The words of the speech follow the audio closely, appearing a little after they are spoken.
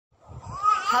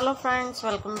Hello friends,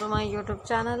 welcome to my YouTube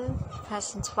channel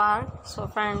Fashion Spark. So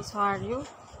friends, how are you?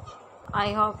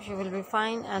 I hope you will be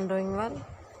fine and doing well.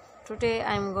 Today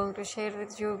I am going to share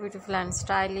with you beautiful and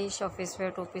stylish office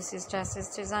wear two pieces dresses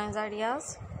designs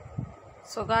ideas.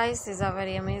 So guys, these are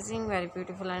very amazing, very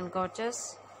beautiful and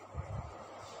gorgeous.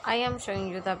 I am showing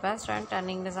you the best and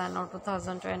trending design of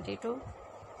 2022.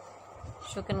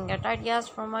 You can get ideas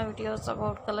from my videos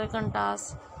about color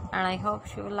contrast, and I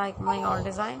hope you will like my all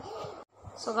design.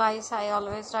 So guys, I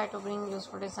always try to bring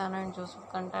useful design and useful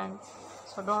content.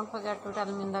 So don't forget to tell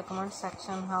me in the comment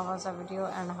section how was the video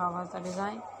and how was the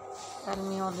design. Tell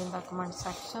me all in the comment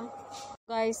section.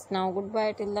 Guys, now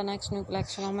goodbye till the next new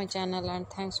collection on my channel, and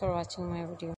thanks for watching my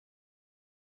video.